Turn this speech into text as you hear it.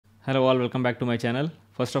Hello all, welcome back to my channel.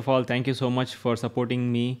 First of all, thank you so much for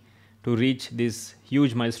supporting me to reach this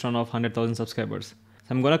huge milestone of 100,000 subscribers. So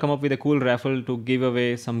I'm gonna come up with a cool raffle to give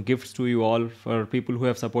away some gifts to you all for people who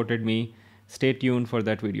have supported me. Stay tuned for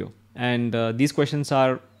that video. And these questions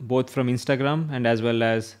are both from Instagram and as well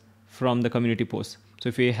as from the community post. So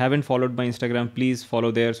if you haven't followed my Instagram, please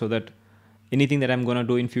follow there so that anything that I'm going to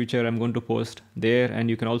do in future, I'm going to post there, and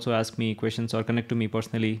you can also ask me questions or connect to me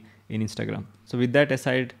personally in Instagram. So with that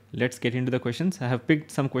aside, let's get into the questions. I have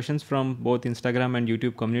picked some questions from both Instagram and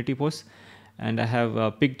YouTube community posts, and I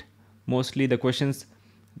have picked mostly the questions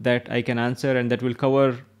that I can answer and that will cover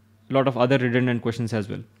a lot of other redundant questions as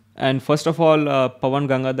well. And first of all, Pawan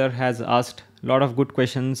Gangadhar has asked a lot of good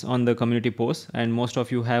questions on the community post, and most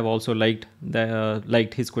of you have also liked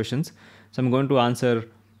his questions. So I'm going to answer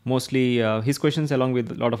mostly his questions along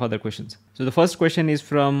with a lot of other questions. So the first question is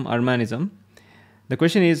from Armanism. The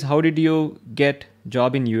question is, how did you get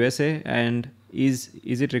job in USA, and is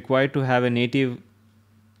it required to have a native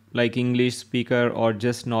like English speaker or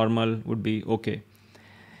just normal would be okay?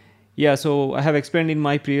 Yeah, so I have explained in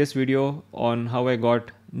my previous video on how I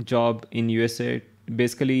got job in USA.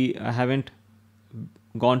 Basically, I haven't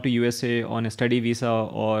gone to USA on a study visa,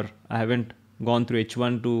 or I haven't gone through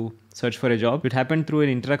H1 to search for a job. It happened through an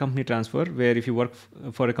intra-company transfer, where if you work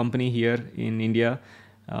for a company here in India,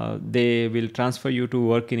 they will transfer you to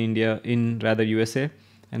work in USA,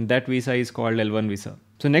 and that visa is called L1 visa.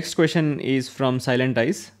 So next question is from Silent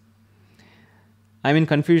Eyes. I'm in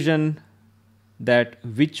confusion that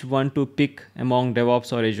which one to pick among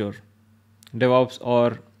DevOps or Azure DevOps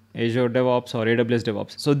or Azure DevOps or AWS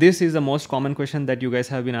DevOps. So this is the most common question that you guys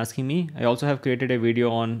have been asking me. I also have created a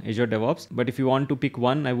video on Azure DevOps, but if you want to pick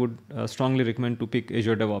one, I would strongly recommend to pick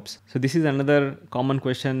Azure DevOps. So this is another common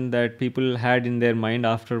question that people had in their mind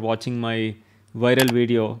after watching my viral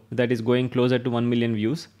video that is going closer to 1 million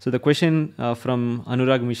views. So the question from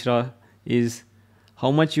Anurag Mishra is,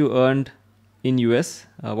 how much you earned in US?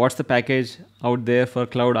 What's the package out there for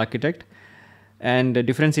cloud architect? And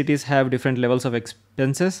different cities have different levels of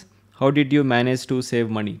expenses. How did you manage to save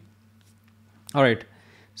money? All right.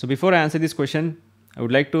 So before I answer this question, I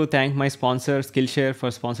would like to thank my sponsor Skillshare for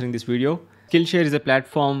sponsoring this video. Skillshare is a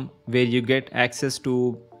platform where you get access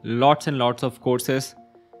to lots and lots of courses,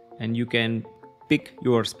 and you can pick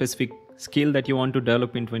your specific skill that you want to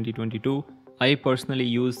develop in 2022. I personally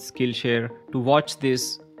use Skillshare to watch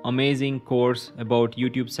this amazing course about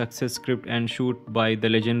YouTube success script and shoot by the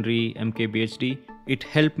legendary MKBHD. It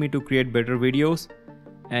helped me to create better videos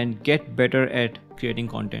and get better at creating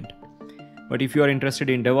content. But if you are interested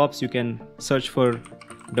in DevOps, you can search for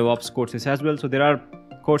DevOps courses as well. So there are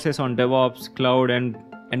courses on DevOps, cloud, and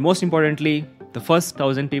most importantly, the first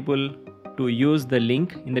 1,000 people to use the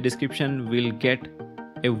link in the description will get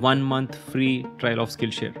a 1-month free trial of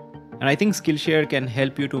Skillshare. And I think Skillshare can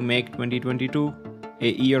help you to make 2022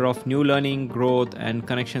 a year of new learning, growth, and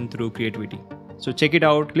connection through creativity. So check it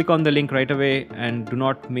out, click on the link right away, and do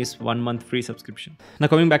not miss 1 month free subscription. Now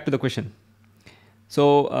coming back to the question.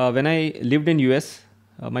 So when I lived in US,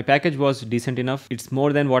 my package was decent enough. It's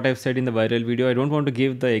more than what I've said in the viral video. I don't want to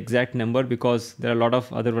give the exact number because there are a lot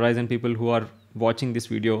of other Verizon people who are watching this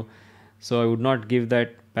video. So I would not give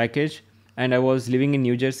that package. And I was living in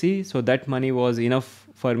New Jersey, so that money was enough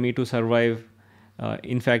for me to survive.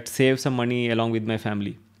 In fact, save some money along with my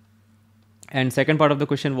family. And second part of the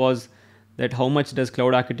question was that how much does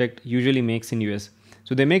cloud architect usually makes in US?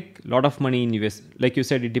 So they make a lot of money in US. Like you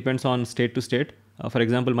said, it depends on state to state. For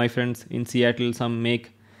example, my friends in Seattle, some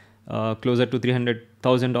make closer to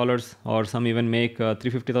 $300,000, or some even make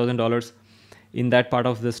 $350,000 in that part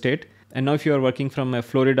of the state. And now if you are working from a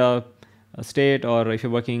Florida state, or if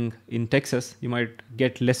you're working in Texas, you might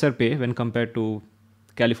get lesser pay when compared to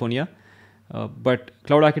California. But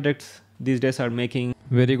cloud architects these days are making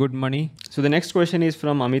very good money. So the next question is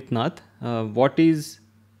from Amit Nath. What is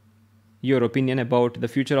your opinion about the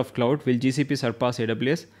future of cloud? Will GCP surpass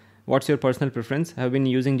AWS? What's your personal preference? I have been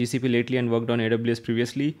using GCP lately and worked on AWS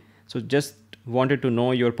previously. So just wanted to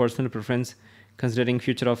know your personal preference considering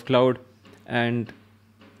future of cloud and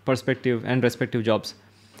perspective and respective jobs.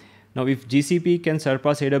 Now, if GCP can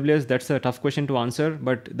surpass AWS, that's a tough question to answer.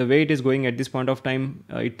 But the way it is going at this point of time,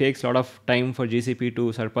 it takes a lot of time for GCP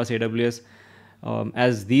to surpass AWS,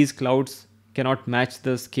 as these clouds cannot match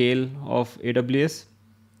the scale of AWS.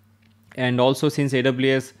 And also, since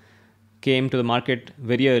AWS came to the market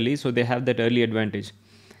very early, so they have that early advantage.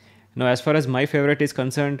 Now, as far as my favorite is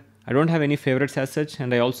concerned, I don't have any favorites as such.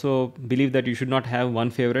 And I also believe that you should not have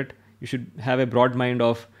one favorite. You should have a broad mind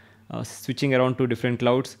of switching around to different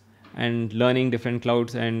clouds and learning different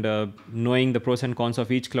clouds, and knowing the pros and cons of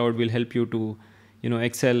each cloud will help you to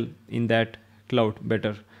excel in that cloud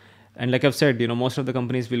better. And like I've said, most of the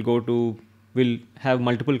companies will have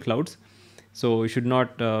multiple clouds, so you should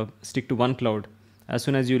not stick to one cloud. As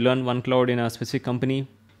soon as you learn one cloud in a specific company,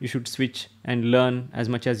 you should switch and learn as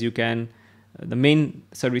much as you can the main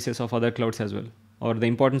services of other clouds as well, or the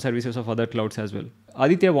important services of other clouds as well.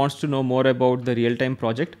 Aditya wants to know more about the real-time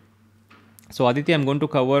project. So Aditya, I'm going to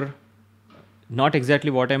cover not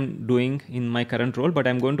exactly what I'm doing in my current role, but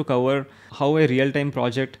I'm going to cover how a real-time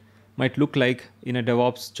project might look like in a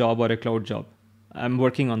DevOps job or a cloud job. I'm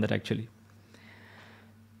working on that actually.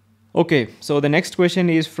 Okay, so the next question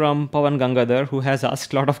is from Pawan Gangadhar, who has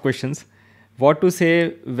asked a lot of questions. What to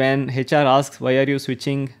say when HR asks, why are you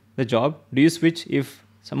switching the job? Do you switch if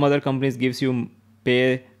some other companies gives you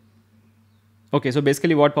pay? Okay, so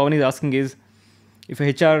basically what Pawan is asking is, if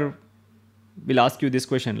a HR will ask you this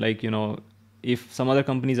question, like, if some other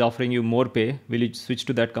company is offering you more pay, will you switch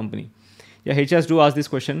to that company? Yeah, HRs do ask this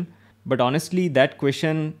question, but honestly, that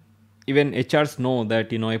question, even HRs know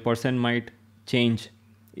that, a person might change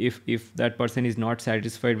if that person is not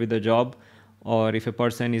satisfied with the job, or if a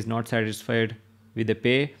person is not satisfied with the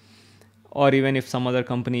pay, or even if some other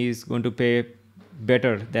company is going to pay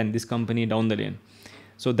better than this company down the lane.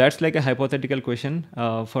 So that's like a hypothetical question.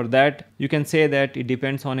 For that, you can say that it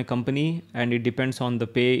depends on a company and it depends on the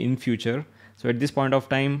pay in future. So at this point of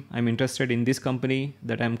time, I'm interested in this company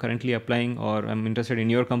that I'm currently applying, or I'm interested in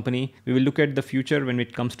your company. We will look at the future when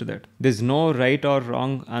it comes to that. There's no right or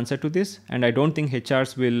wrong answer to this, and I don't think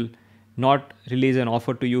HRs will not release an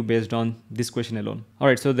offer to you based on this question alone. All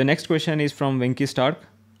right, so the next question is from Venki Stark.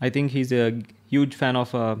 I think he's a huge fan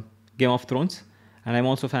of Game of Thrones, and I'm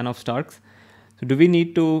also a fan of Starks. So do we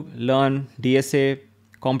need to learn DSA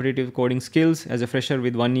competitive coding skills as a fresher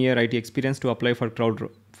with 1 year IT experience to apply for cloud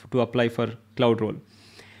role?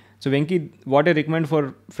 So Venki, what I recommend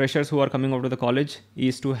for freshers who are coming out of the college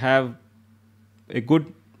is to have a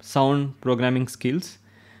good sound programming skills.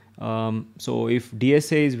 So if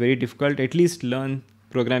DSA is very difficult, at least learn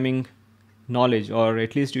programming knowledge, or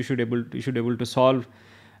at least you should able to solve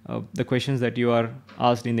the questions that you are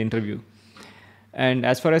asked in the interview. And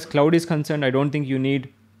as far as cloud is concerned, I don't think you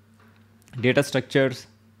need data structures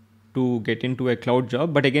to get into a cloud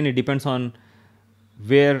job. But again, it depends on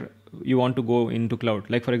where you want to go into cloud.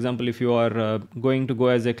 Like for example, if you are going to go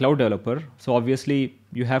as a cloud developer, so obviously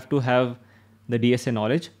you have to have the DSA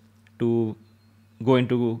knowledge to go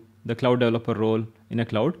into the cloud developer role in a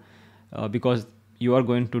cloud, because you are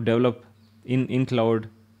going to develop in cloud,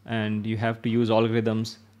 and you have to use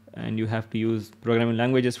algorithms, and you have to use programming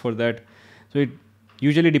languages for that. So it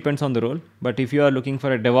usually depends on the role. But if you are looking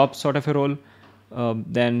for a DevOps sort of a role,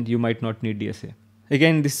 then you might not need DSA.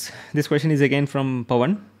 Again, this question is again from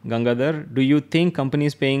Pawan Gangadhar. Do you think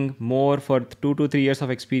companies paying more for 2 to 3 years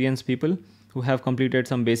of experience people who have completed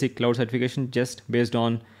some basic cloud certification just based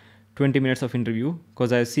on 20 minutes of interview?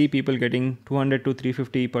 Because I see people getting 200 to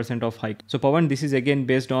 350% of hike. So Pawan, this is again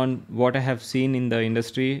based on what I have seen in the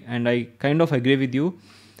industry, and I kind of agree with you.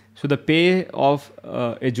 So the pay of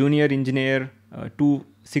a junior engineer to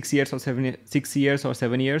 6 years or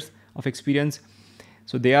 7 years of experience,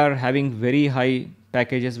 so they are having very high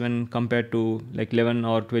packages when compared to like 11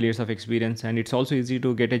 or 12 years of experience. And it's also easy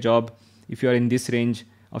to get a job if you are in this range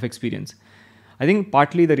of experience. I think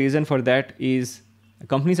partly the reason for that is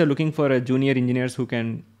companies are looking for a junior engineers who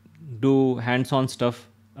can do hands-on stuff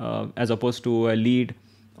as opposed to a lead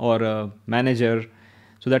or a manager.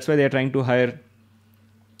 So that's why they are trying to hire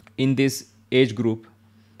in this age group,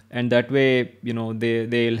 and that way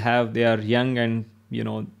they are young, and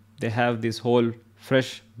they have this whole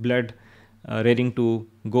fresh blood ready to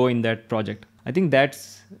go in that project. I think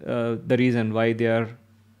that's the reason why they are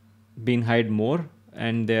being hired more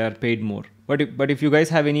and they are paid more. But if you guys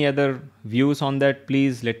have any other views on that,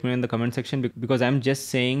 please let me know in the comment section, because I'm just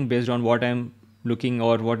saying based on what I'm looking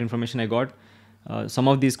or what information I got. Some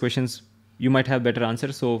of these questions you might have better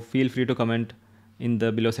answers, so feel free to comment in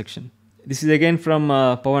the below section. This is again from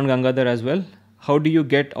Pawan Gangadhar as well. How do you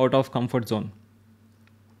get out of comfort zone?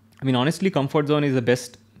 I mean, honestly, comfort zone is the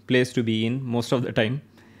best place to be in most of the time.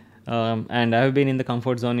 And I have been in the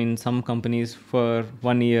comfort zone in some companies for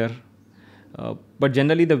 1 year. But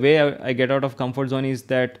generally, the way I get out of comfort zone is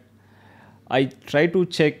that I try to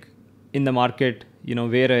check in the market,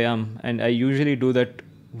 where I am. And I usually do that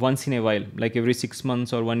once in a while, like every 6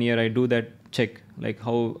 months or 1 year, I do that check, like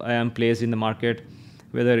how I am placed in the market,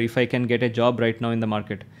 whether if I can get a job right now in the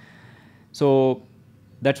market. So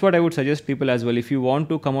that's what I would suggest people as well. If you want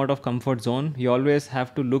to come out of comfort zone, you always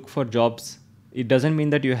have to look for jobs. It doesn't mean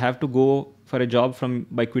that you have to go for a job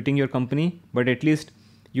by quitting your company, but at least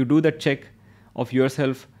you do the check of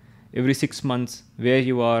yourself every 6 months where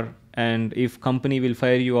you are, and if company will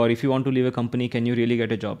fire you, or if you want to leave a company, can you really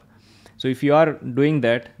get a job? So if you are doing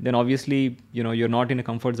that, then obviously, you're not in a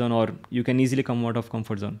comfort zone, or you can easily come out of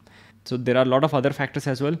comfort zone. So there are a lot of other factors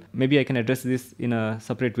as well. Maybe I can address this in a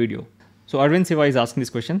separate video. So Arvind Siva is asking this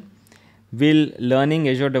question: will learning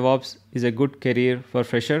Azure DevOps is a good career for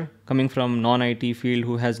fresher coming from non-IT field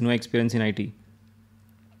who has no experience in IT?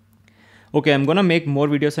 Okay, I'm gonna make more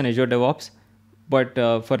videos on Azure DevOps, but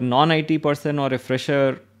for non-IT person or a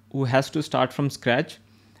fresher who has to start from scratch,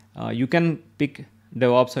 you can pick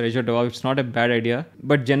DevOps or Azure DevOps. It's not a bad idea,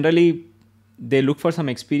 but generally they look for some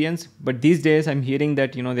experience. But these days I'm hearing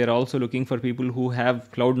that they're also looking for people who have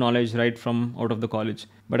cloud knowledge right from out of the college.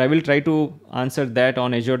 But I will try to answer that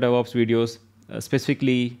on Azure DevOps videos,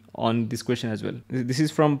 specifically on this question as well. This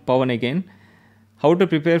is from Pawan again. How to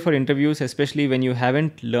prepare for interviews, especially when you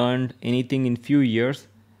haven't learned anything in few years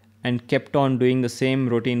and kept on doing the same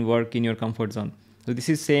routine work in your comfort zone. So this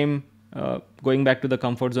is same going back to the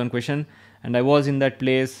comfort zone question. And I was in that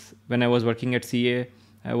place when I was working at CA.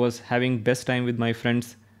 I was having best time with my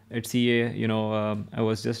friends at CA. I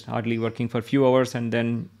was just hardly working for a few hours, and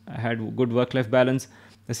then I had good work-life balance.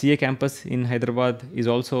 The CA campus in Hyderabad is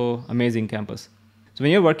also amazing campus. So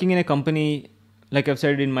when you're working in a company, like I've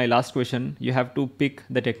said in my last question, you have to pick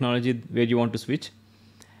the technology where you want to switch,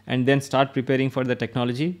 and then start preparing for the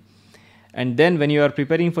technology. And then when you are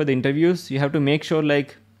preparing for the interviews, you have to make sure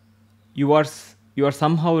like you are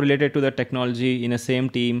somehow related to the technology in a same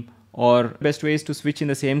team, or best way is to switch in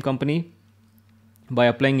the same company by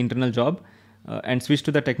applying internal job and switch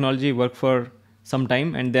to the technology, work for some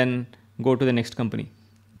time, and then go to the next company.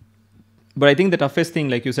 But I think the toughest thing,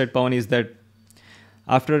 like you said, Pawan, is that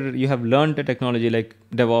after you have learned the technology like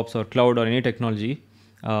DevOps or cloud or any technology,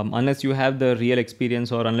 unless you have the real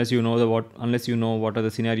experience, or unless you know what are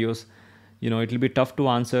the scenarios, it will be tough to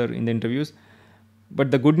answer in the interviews.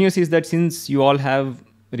 But the good news is that since you all have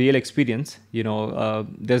real experience,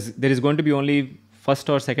 there is going to be only first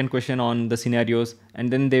or second question on the scenarios, and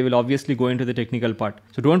then they will obviously go into the technical part.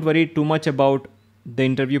 So don't worry too much about the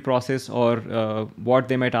interview process or what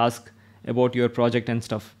they might ask about your project and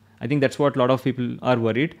stuff. I think that's what a lot of people are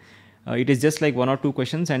worried. It is just like 1 or 2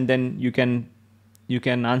 questions, and then you can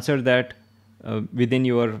answer that within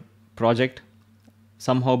your project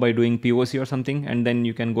somehow by doing POC or something, and then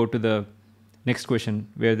you can go to the next question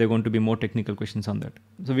where there are going to be more technical questions on that.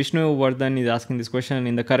 So Vishnu Vardhan is asking this question: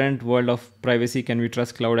 in the current world of privacy, can we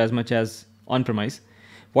trust cloud as much as on-premise?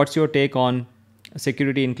 What's your take on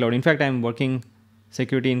security in cloud? In fact, I'm working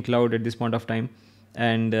security in cloud at this point of time,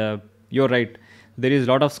 and you're right. There is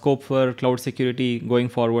a lot of scope for cloud security going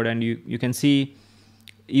forward, and you can see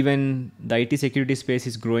even the IT security space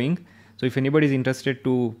is growing. So if anybody is interested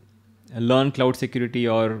to learn cloud security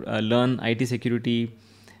or learn IT security,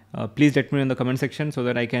 please let me know in the comment section so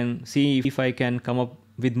that I can see if I can come up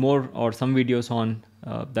with more or some videos on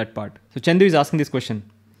that part. So Chandu is asking this question: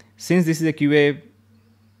 since this is a QA,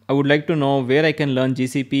 I would like to know where I can learn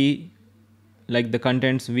GCP, like the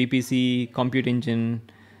contents, VPC, Compute Engine,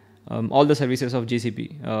 all the services of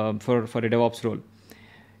GCP for a DevOps role.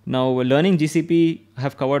 Now, learning GCP, I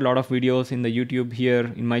have covered a lot of videos in the YouTube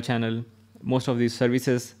here in my channel, most of these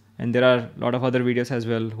services, and there are a lot of other videos as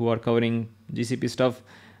well who are covering GCP stuff.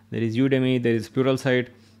 There is Udemy, there is Pluralsight.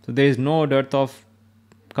 So there is no dearth of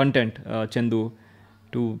content, Chandu,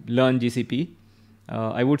 to learn GCP.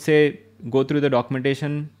 I would say go through the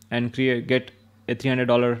documentation and get a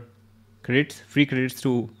 $300 free credits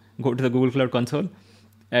to go to the Google Cloud Console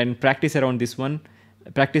and practice around this one,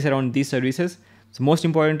 practice around these services. So most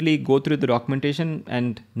importantly, go through the documentation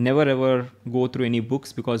and never ever go through any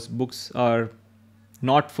books, because books are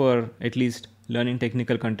not for at least learning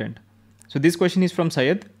technical content. So this question is from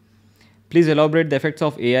Syed. Please elaborate the effects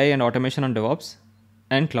of AI and automation on DevOps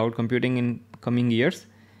and cloud computing in coming years.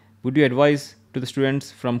 Would you advise to the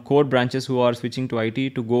students from core branches who are switching to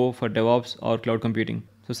IT to go for DevOps or cloud computing?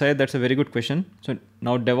 So Syed, that's a very good question. So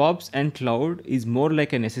now DevOps and cloud is more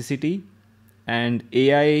like a necessity, and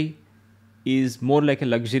AI is more like a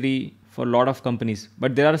luxury for a lot of companies.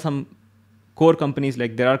 But there are some core companies,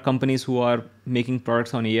 like there are companies who are making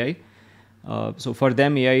products on AI. So for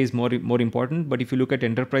them, AI is more important. But if you look at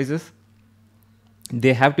enterprises,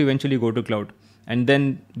 they have to eventually go to cloud, and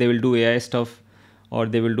then they will do AI stuff, or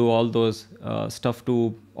they will do all those stuff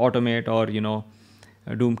to automate or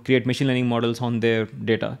create machine learning models on their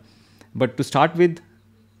data. But to start with,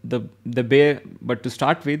 they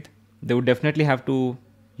would definitely have to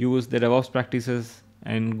use the DevOps practices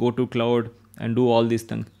and go to cloud and do all these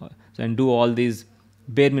things, and do all these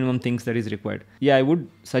bare minimum things that is required. Yeah, I would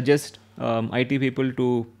suggest IT people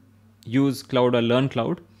to use cloud or learn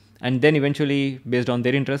cloud, and then eventually based on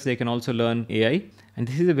their interest they can also learn AI. And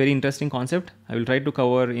this is a very interesting concept. I will try to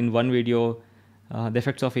cover in one video the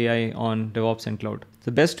effects of AI on DevOps and cloud.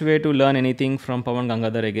 The best way to learn anything from Pawan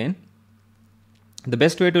Gangadhar again. The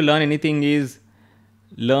best way to learn anything is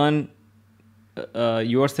learn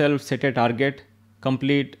yourself, set a target,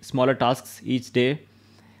 complete smaller tasks each day,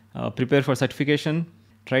 prepare for certification,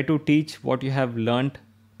 try to teach what you have learned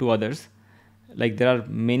to others. Like there are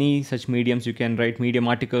many such mediums. You can write Medium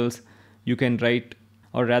articles, you can write,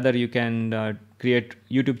 or rather you can create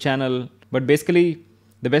YouTube channel. But basically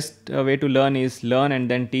the best way to learn is learn and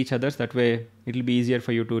then teach others. That way it will be easier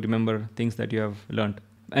for you to remember things that you have learned.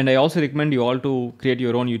 And I also recommend you all to create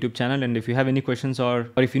your own YouTube channel. And if you have any questions or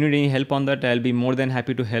if you need any help on that, I'll be more than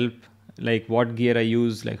happy to help, like what gear I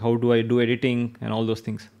use, like how do I do editing and all those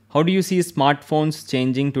things. How do you see smartphones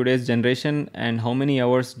changing today's generation, and how many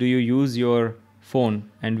hours do you use your phone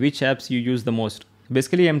and which apps you use the most?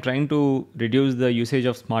 Basically, I'm trying to reduce the usage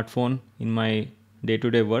of smartphone in my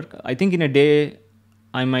day-to-day work. I think in a day,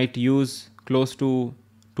 I might use close to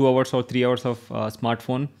 2 hours or 3 hours of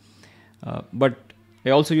smartphone. But I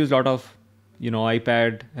also use a lot of,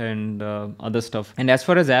 iPad and other stuff. And as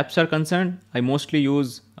far as apps are concerned, I mostly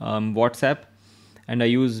use WhatsApp, and I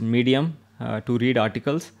use Medium to read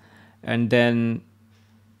articles, and then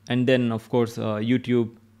of course YouTube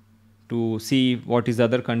to see what is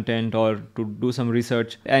other content or to do some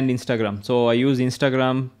research, and Instagram. So I use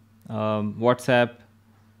Instagram, WhatsApp,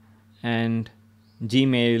 and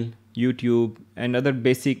Gmail, YouTube, and other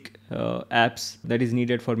basic apps that is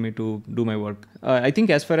needed for me to do my work. I think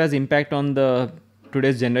as far as impact on the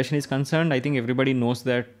today's generation is concerned, I think everybody knows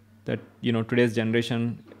that today's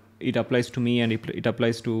generation, it applies to me and it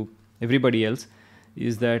applies to everybody else,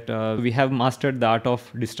 is that we have mastered the art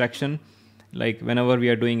of distraction. Like whenever we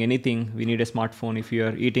are doing anything, we need a smartphone. If you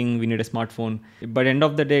are eating, we need a smartphone. But end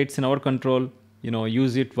of the day, it's in our control.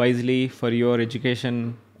 Use it wisely for your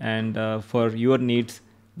education and for your needs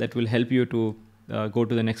that will help you to go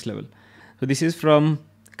to the next level. So this is from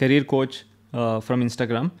Career Coach from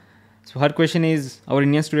Instagram. So her question is, our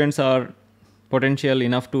Indian students are potential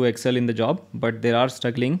enough to excel in the job, but they are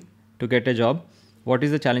struggling to get a job. What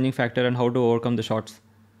is the challenging factor and how to overcome the shorts?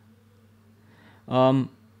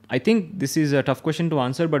 I think this is a tough question to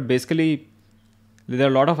answer, but basically there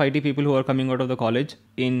are a lot of IT people who are coming out of the college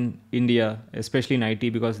in India, especially in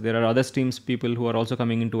IT, because there are other streams people who are also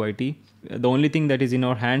coming into IT. The only thing that is in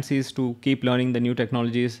our hands is to keep learning the new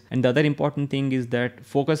technologies. And the other important thing is that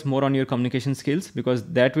focus more on your communication skills, because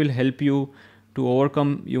that will help you to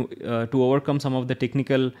overcome some of the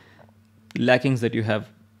technical lackings that you have.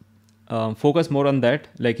 Focus more on that,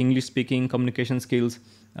 like English speaking, communication skills,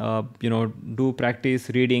 do practice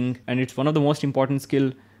reading. And it's one of the most important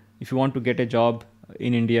skill if you want to get a job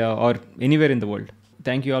in India or anywhere in the world.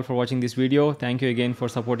 Thank you all for watching this video. Thank you again for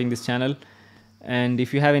supporting this channel. And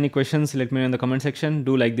if you have any questions, let me know in the comment section.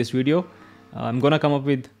 Do like this video. I'm going to come up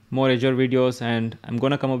with more Azure videos, and I'm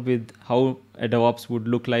going to come up with how a DevOps would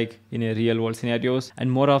look like in a real world scenarios,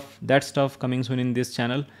 and more of that stuff coming soon in this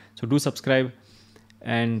channel. So do subscribe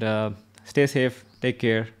and stay safe. Take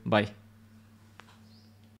care. Bye.